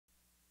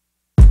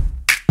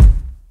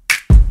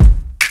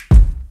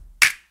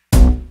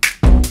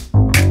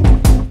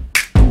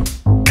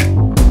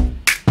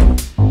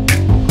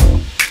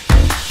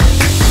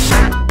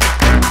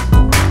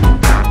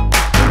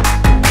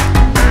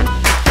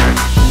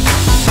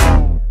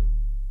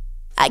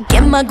I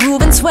get my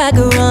groove and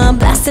swagger on,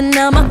 blasting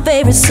out my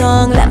favorite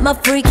song. Let my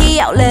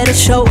freaky out, let it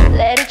show.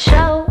 Let it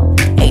show.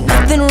 Ain't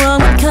nothing wrong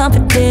with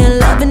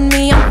confident, loving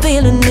me, I'm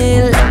feeling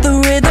it. Let the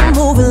rhythm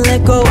move and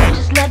let go.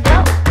 Just let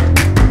go.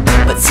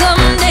 But some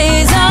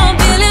days I'm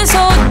feeling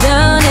so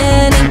down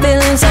and ain't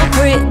feeling so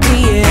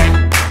pretty,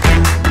 yeah.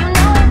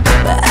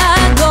 But I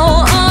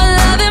go on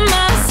loving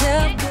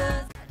myself,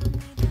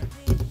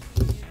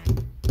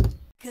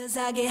 cause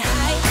I get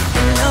high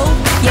and low,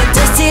 yeah,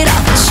 dust it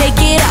off and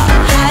shake it off.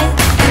 High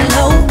and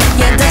low,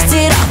 yeah, dust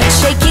it off and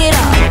shake it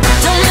off.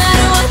 Don't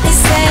matter what they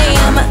say,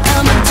 I'ma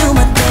do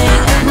my thing.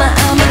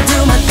 I'ma do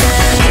my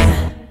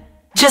thing.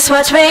 Just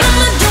watch me.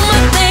 I'ma do my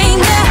thing,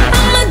 yeah.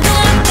 I'ma do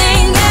my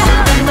thing,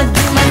 yeah. I'ma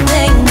do my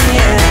thing,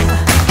 yeah.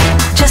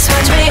 Just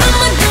watch me.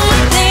 I'ma do my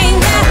thing,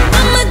 yeah.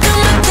 I'ma do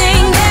my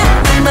thing, yeah.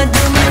 I'ma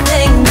do my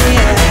thing,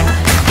 yeah.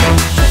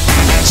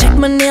 Check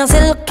my nails,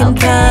 they looking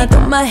fine.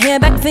 Throw my hair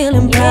back,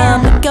 feeling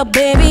prime. Look out,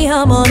 baby,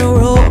 I'm on a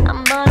roll.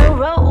 I'm on a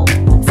roll.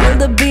 Feel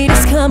the beat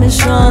is coming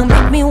strong.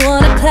 Make me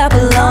wanna clap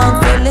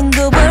along. Feeling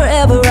good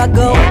wherever I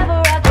go.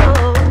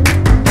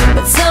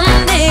 But some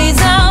days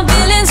I'm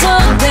feeling so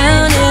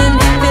down and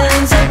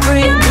feeling so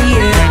pretty,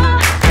 yeah.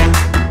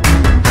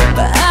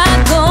 But I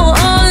go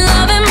on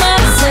loving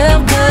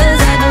myself, cause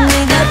I don't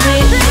need that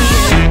pretty,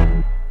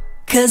 yeah.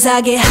 Cause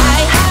I get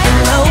high and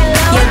low,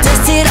 yeah,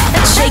 dust it off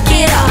and shake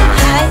it off.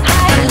 High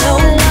and low,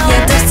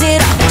 yeah, dust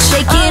it off and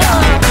shake it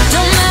off.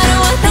 Don't matter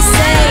what they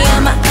say,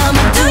 I'ma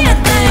do my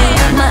thing.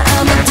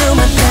 I'ma do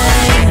my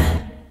thing.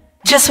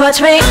 Just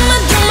watch me. I'ma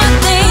do my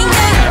thing,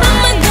 yeah.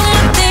 I'ma do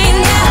my thing,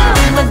 yeah.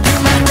 I'ma do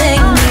my thing,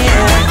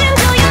 yeah.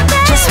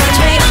 Just watch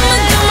me. I'ma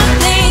do my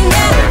thing,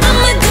 yeah.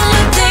 I'ma do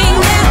my thing,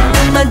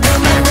 yeah. I'ma do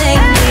my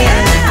thing,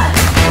 yeah.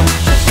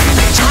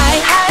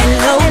 High and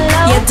low,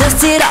 yeah,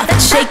 dust it off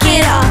and shake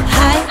it off.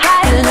 High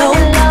and low,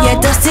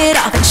 yeah, dust it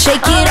off and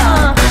shake it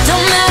off.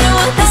 Don't matter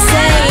what they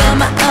say,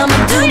 I'ma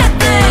do my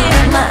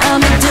thing.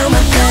 I'ma do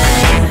my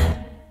thing.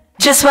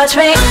 Just watch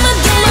me. I'ma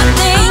do my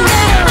thing,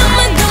 yeah.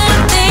 I'ma do my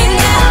thing,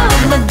 yeah.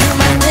 I'ma do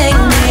my thing,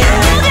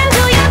 yeah.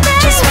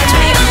 Just watch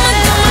me. I'ma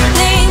do my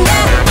thing,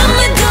 yeah.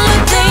 I'ma do my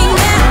thing,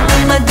 yeah.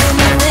 I'ma do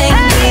my thing,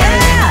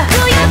 yeah.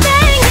 Do your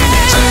thing,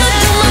 yeah. I'ma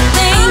do my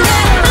thing,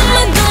 yeah.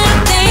 I'ma do my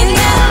thing,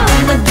 yeah.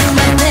 I'ma do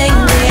my thing,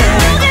 yeah.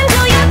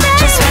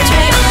 Just watch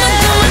me. I'ma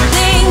do my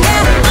thing,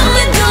 yeah.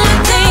 I'ma do my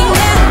thing,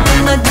 yeah.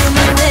 I'ma do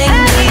my thing,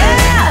 yeah.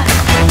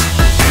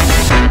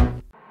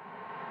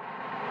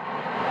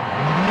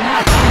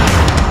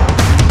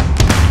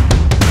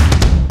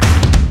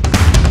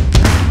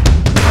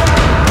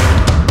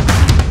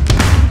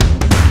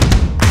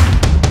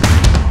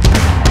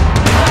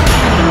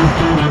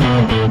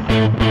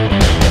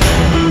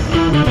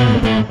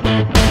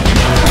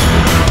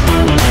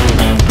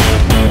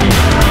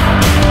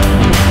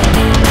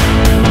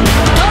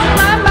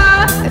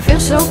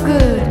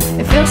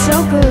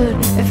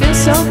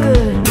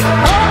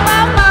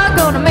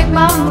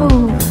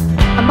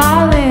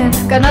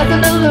 Got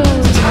nothing to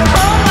lose.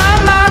 Oh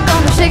my,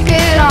 gonna shake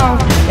it off.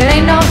 It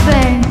ain't no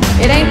thing,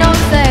 it ain't no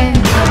thing.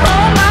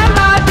 Oh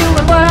my,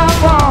 doing what I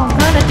want.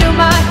 Gonna do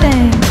my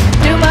thing,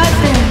 do my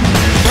thing.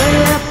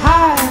 Way up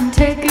high and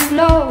take it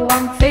low.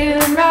 I'm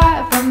feeling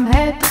right from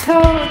head to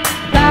toe.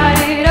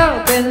 Light it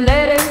up and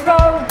let it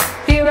roll.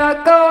 Here I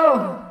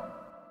go.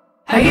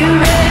 Are you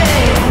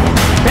ready?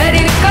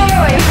 Ready to go?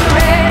 Are you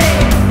ready?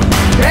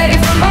 Ready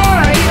for more?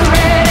 Are you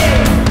ready?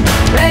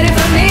 Ready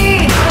for me?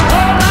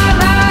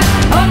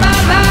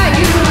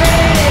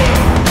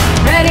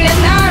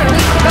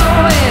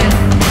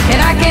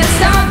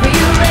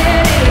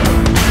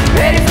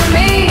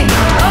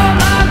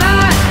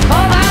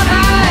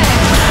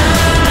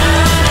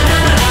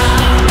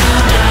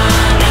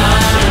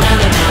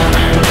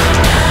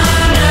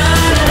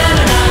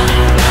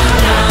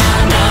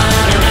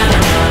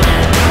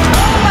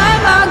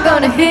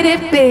 Hit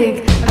it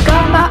big, I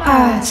got my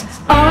eyes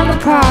on the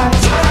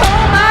prize.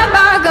 Oh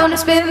my, gonna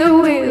spin the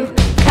wheel,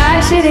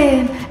 cash it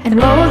in and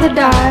roll the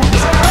dice.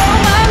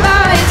 Oh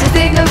my, it's a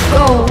thing of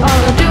gold.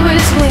 All I do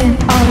is win,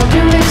 all I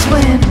do is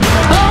win.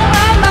 Oh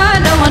my,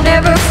 no one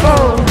ever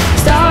fold.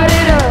 Start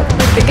it up,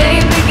 let the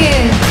game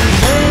begin.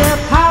 Way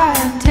up high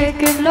and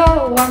take it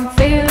low. I'm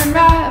feeling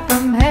right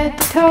from head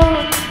to toe.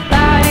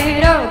 Light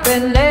it up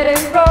and let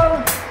it roll.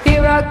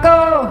 Here I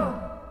go.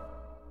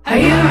 Are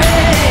you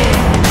ready?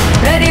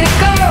 Ready to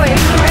go? Are you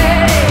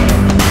ready?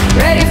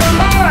 Ready for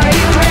more? Are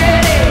you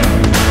ready?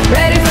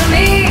 Ready for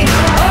me?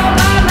 Oh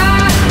my,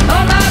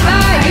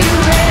 are you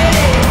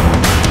ready?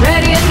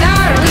 Ready or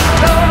not, we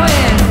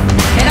going.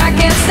 And I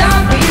can't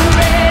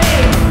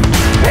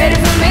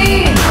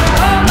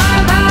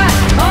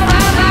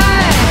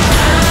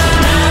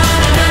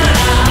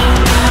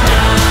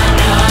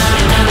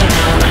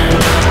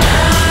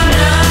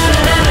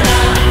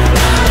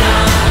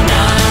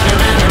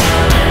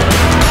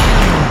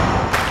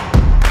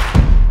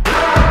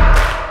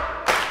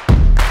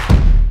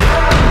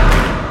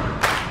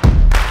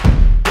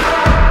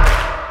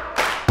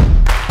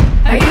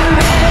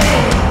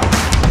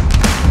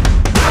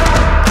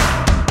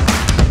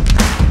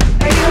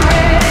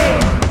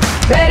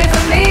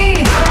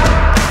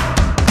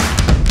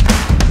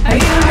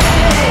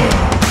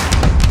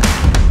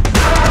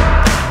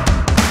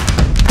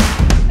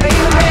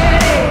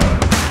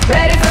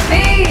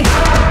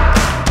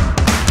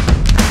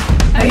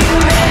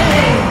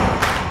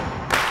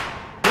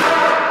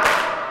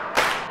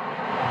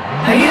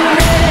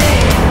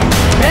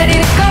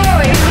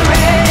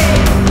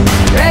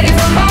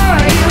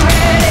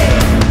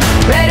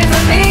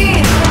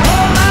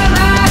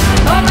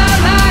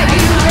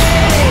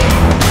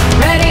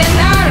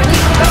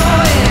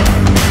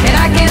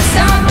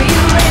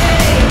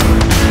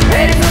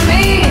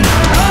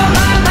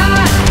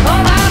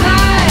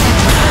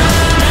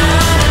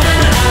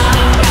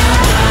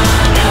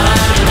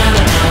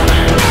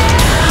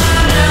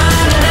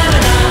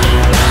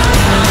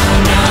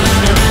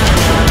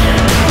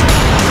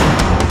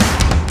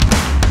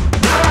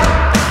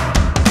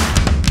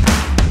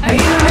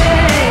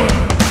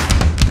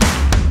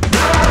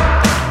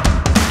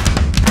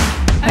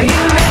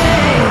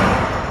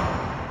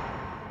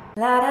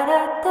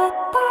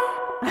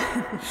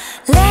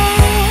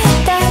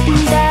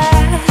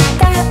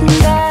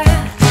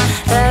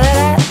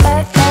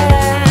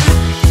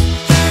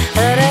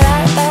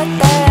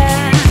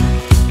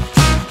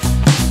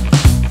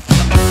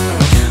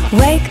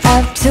Wake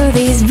up to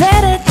these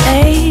better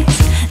days.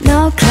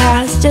 No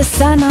clouds, just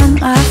sun on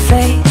my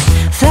face.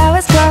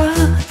 Flowers grow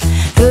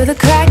through the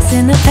cracks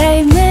in the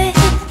pavement.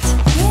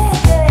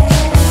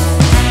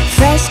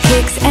 Fresh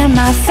kicks and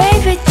my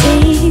favorite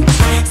jeans.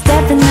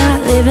 Stepping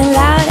out, living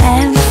loud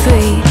and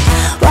free.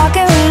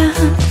 Walking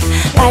around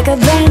like a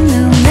brand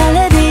new